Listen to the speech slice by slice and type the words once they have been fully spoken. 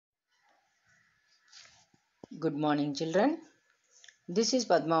Good morning, children. This is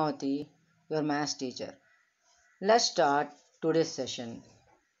Padmavathi, your maths teacher. Let's start today's session.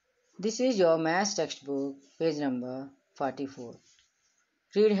 This is your maths textbook, page number 44.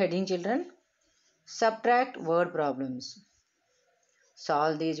 Read heading, children. Subtract word problems.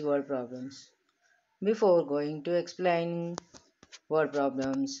 Solve these word problems. Before going to explain word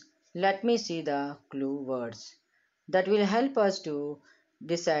problems, let me see the clue words that will help us to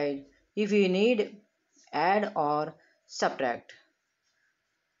decide if we need add or subtract.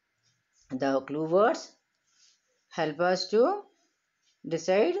 The clue words help us to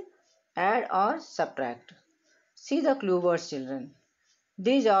decide add or subtract. See the clue words, children.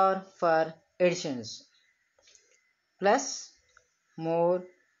 These are for additions. Plus, more,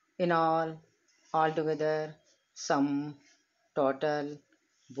 in all, altogether, sum, total,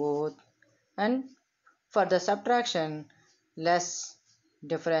 both, and for the subtraction, less,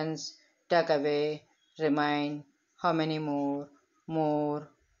 difference, take away, remain, how many more,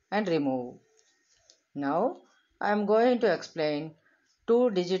 and remove. Now, I am going to explain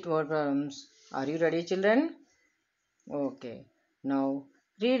two-digit word problems. Are you ready, children? Okay. Now,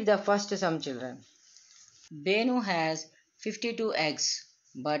 read the first sum, children. Benu has 52 eggs,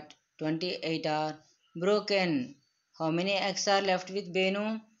 but 28 are broken. How many eggs are left with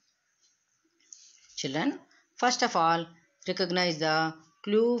Benu? Children, first of all, recognize the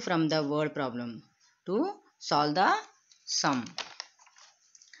clue from the word problem to solve the sum.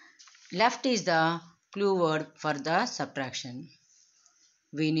 Left is the clue word for the subtraction.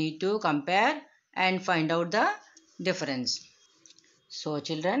 We need to compare and find out the difference. So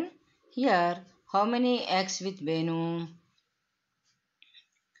children, here how many eggs with Benu?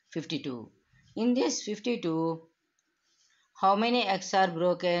 52. In this 52, how many eggs are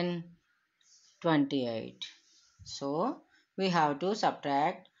broken? 28. So we have to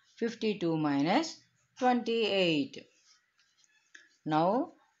subtract 52 minus 28.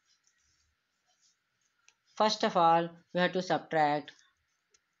 Now, first of all, we have to subtract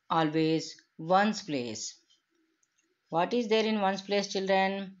always ones place. What is there in ones place,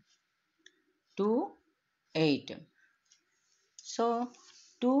 children? 2, 8. So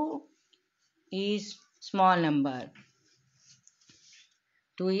 2 is small number.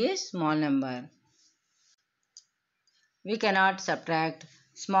 2 is small number. We cannot subtract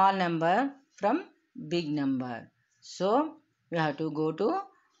small number from big number. So we have to go to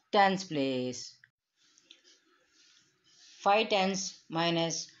tens place. 5 tens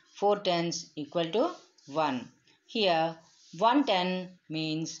minus 4 tens equal to 1. Here 1 10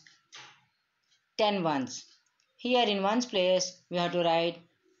 means 10 ones. Here in ones place we have to write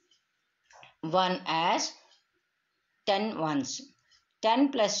 1 as 10 ones. 10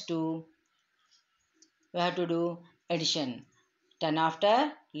 plus 2 we have to do addition. 10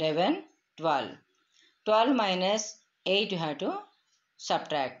 after 11, 12. 12 minus 8 you have to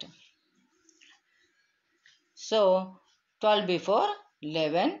subtract. So 12 before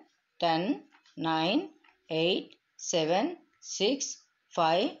 11, 10, 9, 8, 7, 6,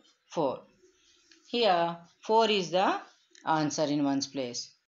 5, 4. Here 4 is the answer in ones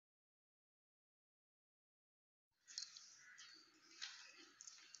place.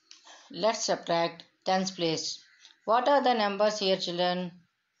 Let's subtract tens place. What are the numbers here, children?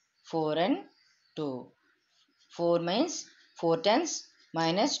 4 and 2. 4 means 4 tens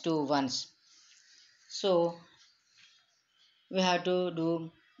minus 2 ones. So we have to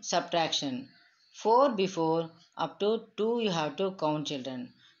do subtraction. 4 before up to 2 you have to count,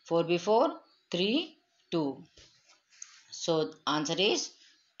 children. 4 before 3, 2. So answer is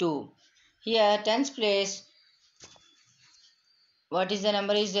 2. Here tens place, what is the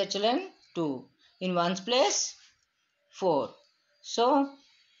number is there, children? 2. In ones place 4. So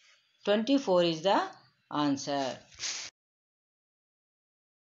 24 is the answer.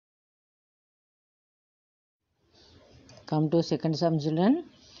 Come to second sum, children.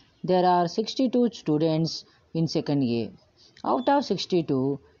 There are 62 students in second A. Out of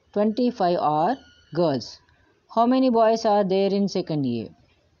 62, 25 are girls. How many boys are there in second A?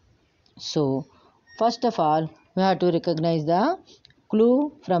 So, first of all, we have to recognize the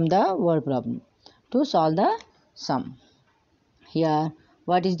clue from the word problem to solve the sum. Here,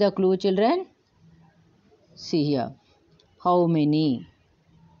 what is the clue, children? See here. How many?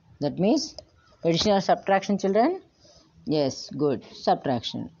 That means addition or subtraction, children? Yes, good.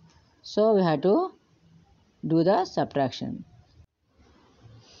 Subtraction. So we have to do the subtraction.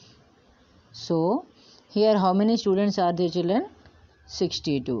 So here how many students are there, children?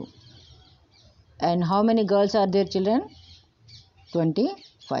 62. And how many girls are there, children?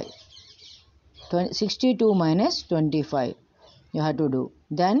 25. 62 minus 25 you have to do.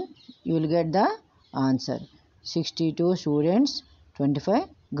 Then you will get the answer. 62 students, 25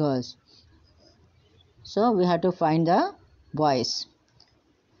 girls. So we have to find the boys.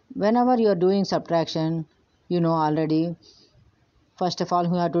 Whenever you are doing subtraction, you know already, first of all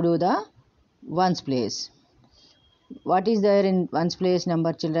we have to do the ones place. What is there in ones place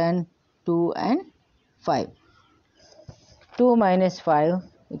number, children? 2 and 5. 2 minus 5,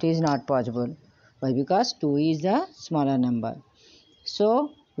 it is not possible. Why? Because 2 is the smaller number.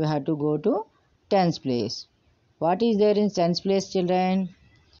 So we have to go to tens place. What is there in tens place, children?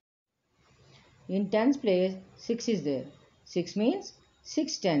 In tens place, 6 is there. 6 means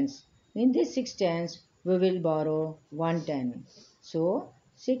 6 tens. In this 6 tens, we will borrow 1 ten. So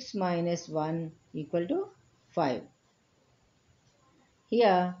 6 minus 1 equal to 5.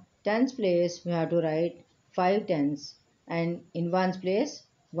 Here, tens place, we have to write 5 tens, and in ones place,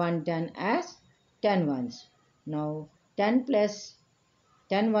 1 ten as 10 ones. Now 10 plus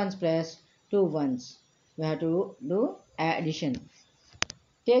 10 ones plus 2 ones. We have to do addition.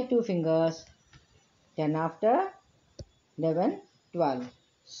 Take 2 fingers, 10 after 11, 12.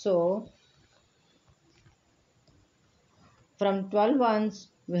 So from 12 ones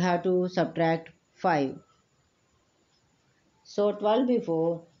we have to subtract 5. So 12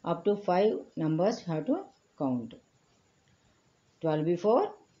 before up to 5 numbers have to count. 12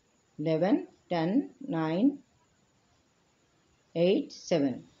 before 11, 10, 9, 8,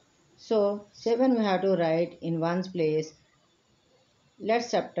 7. So 7 we have to write in ones place. Let's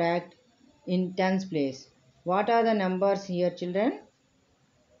subtract in tens place. What are the numbers here, children?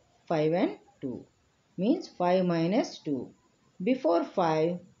 5 and 2. Means 5 minus 2. Before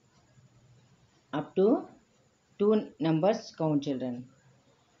 5 up to 2 numbers count, children.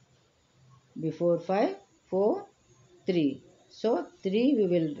 Before 5, 4, 3. So 3 we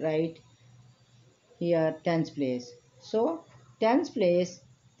will write here tens place. So tens place,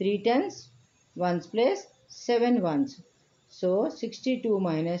 3 tens, ones place, 7 ones. So 62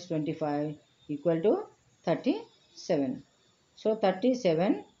 minus 25 equal to 37. So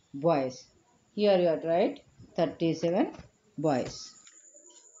 37 boys. Here you are right, 37 boys.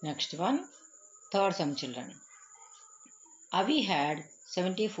 Next one, third sum, children. Avi had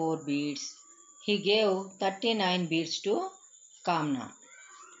 74 beads. He gave 39 beads to Kamna.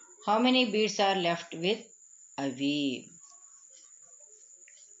 How many beads are left with Avi?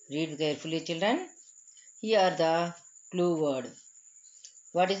 Read carefully, children. Here the clue word.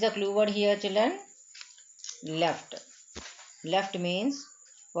 What is the clue word here, children? Left. Left means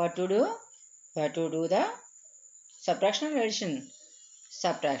what to do? We have to do the subtraction or addition?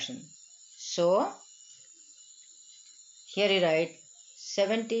 Subtraction. So here you write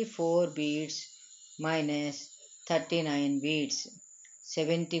 74 beads minus 39 beads.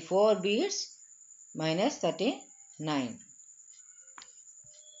 74 beads minus 39.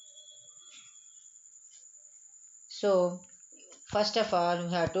 So first of all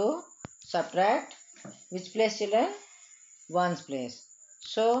we have to subtract which place, children? Ones place.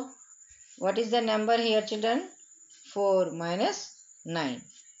 So what is the number here, children? 4 minus 9.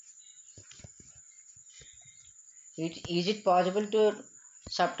 Is it possible to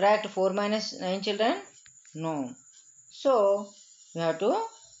subtract 4 minus 9, children? No. So we have to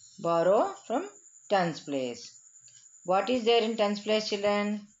borrow from tens place. What is there in tens place,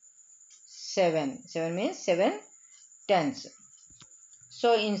 children? 7. 7 means 7 tens.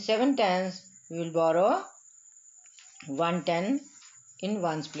 So in 7 tens we will borrow 1 ten in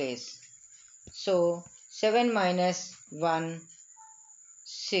ones place. So 7 minus 1,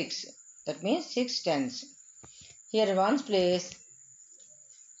 6. That means 6 tens. Here ones place,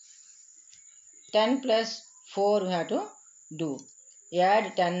 10 plus 4 we have to do.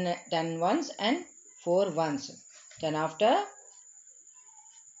 Add 10 ones and 4 ones. 10 after,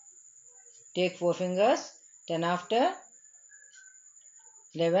 take 4 fingers, 10 after,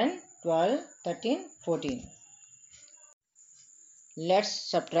 11, 12, 13, 14. Let's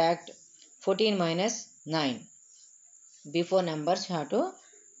subtract 14 minus 9. Before numbers you have to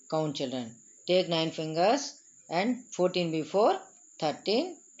count, children. Take 9 fingers and 14 before,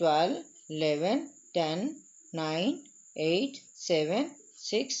 13, 12, 11, 10, 9, 8, 7,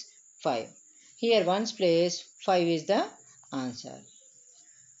 6, 5. Here ones place, 5 is the answer.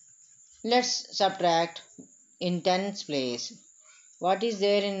 Let's subtract in tens place. What is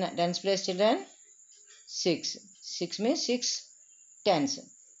there in tens place, children? 6. 6 means 6 tens.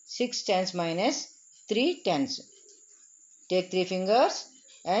 6 tens minus 3 tens. Take 3 fingers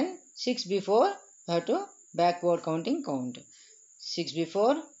and 6 before, have to backward counting count. 6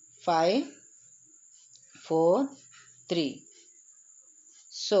 before, 5, 4, 3.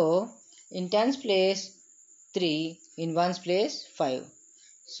 So in tens place 3, in ones place 5.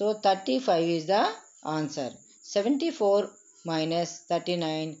 So 35 is the answer. 74 minus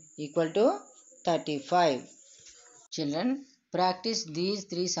 39 equal to 35. Children, practice these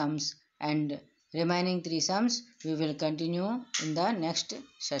three sums and remaining three sums we will continue in the next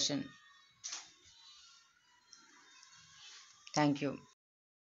session. Thank you.